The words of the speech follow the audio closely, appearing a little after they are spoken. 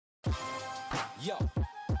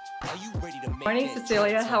Morning,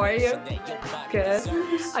 Cecilia. How are you? Good.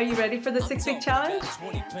 Are you ready for the 6-week challenge?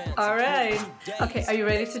 All right. Okay, are you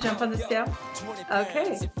ready to jump on the scale?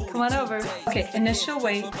 Okay, come on over. Okay, initial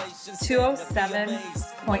weight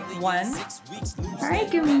 207.1. All right,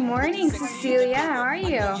 good morning, Cecilia. How are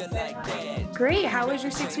you? Great. How was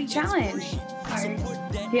your 6-week challenge?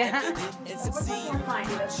 Yeah?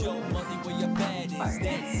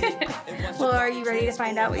 Well, are you ready to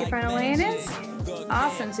find out what your final weigh-in is?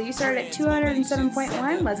 Awesome. So you started at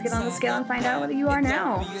 207.1. Let's get on the scale and find out what you are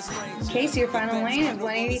now. Okay, so your final weigh-in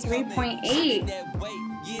is 183.8.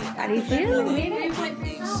 How do you feel? You made it?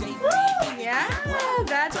 Yeah,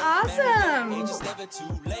 that's awesome.